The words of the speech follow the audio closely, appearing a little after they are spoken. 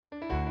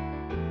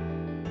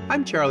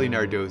I'm Charlie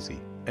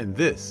Nardozzi, and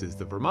this is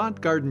the Vermont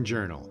Garden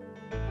Journal.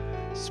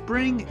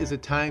 Spring is a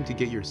time to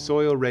get your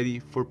soil ready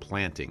for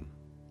planting.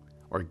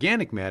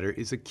 Organic matter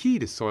is a key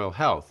to soil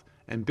health,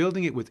 and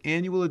building it with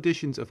annual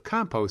additions of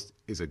compost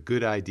is a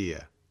good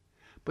idea.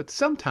 But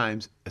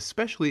sometimes,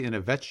 especially in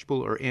a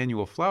vegetable or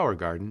annual flower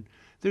garden,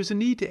 there's a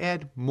need to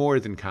add more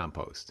than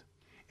compost.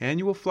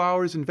 Annual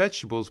flowers and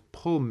vegetables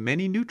pull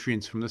many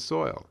nutrients from the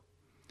soil.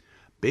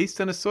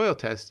 Based on a soil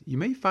test, you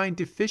may find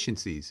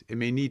deficiencies and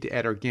may need to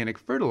add organic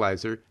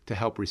fertilizer to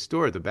help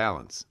restore the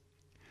balance.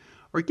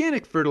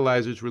 Organic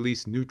fertilizers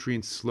release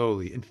nutrients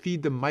slowly and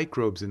feed the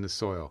microbes in the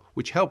soil,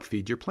 which help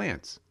feed your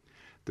plants.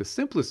 The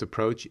simplest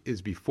approach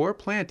is before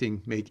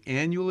planting, make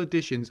annual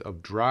additions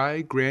of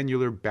dry,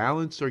 granular,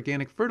 balanced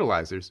organic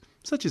fertilizers,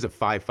 such as a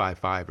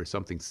 5-5-5 or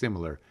something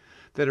similar,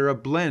 that are a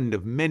blend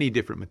of many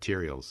different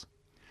materials.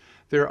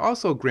 There are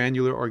also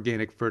granular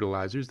organic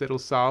fertilizers that will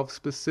solve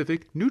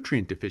specific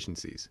nutrient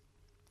deficiencies.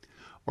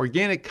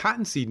 Organic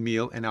cottonseed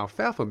meal and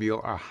alfalfa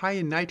meal are high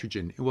in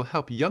nitrogen and will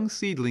help young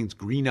seedlings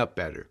green up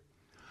better.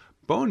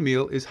 Bone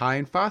meal is high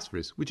in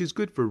phosphorus, which is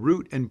good for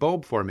root and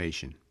bulb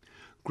formation.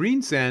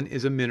 Green sand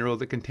is a mineral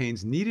that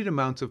contains needed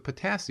amounts of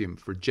potassium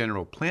for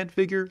general plant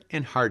vigor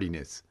and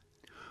hardiness.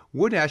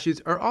 Wood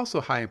ashes are also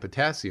high in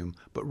potassium,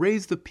 but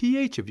raise the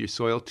pH of your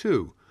soil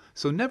too.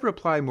 So never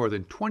apply more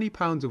than 20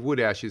 pounds of wood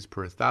ashes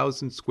per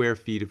 1,000 square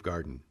feet of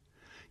garden.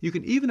 You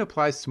can even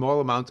apply small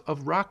amounts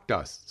of rock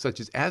dust, such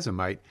as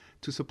azomite,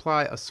 to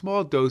supply a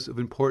small dose of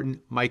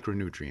important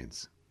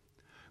micronutrients.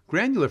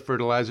 Granular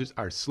fertilizers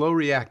are slow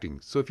reacting,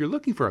 so if you're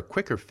looking for a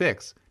quicker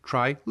fix,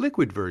 try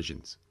liquid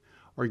versions.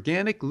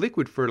 Organic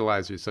liquid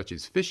fertilizers such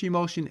as fish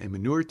emulsion and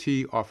manure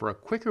tea offer a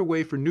quicker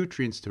way for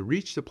nutrients to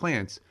reach the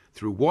plants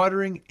through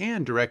watering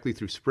and directly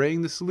through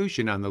spraying the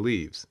solution on the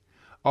leaves.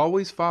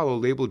 Always follow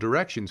label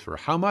directions for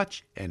how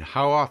much and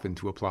how often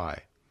to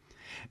apply.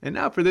 And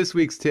now for this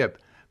week's tip.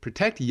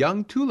 Protect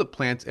young tulip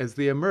plants as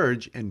they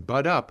emerge and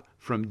bud up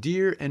from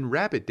deer and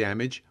rabbit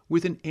damage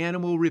with an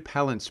animal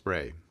repellent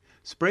spray.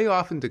 Spray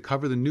often to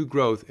cover the new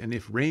growth and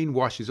if rain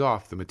washes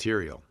off the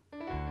material.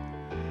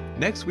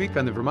 Next week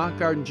on the Vermont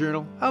Garden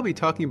Journal, I'll be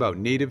talking about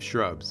native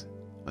shrubs.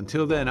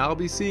 Until then, I'll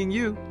be seeing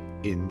you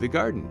in the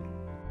garden.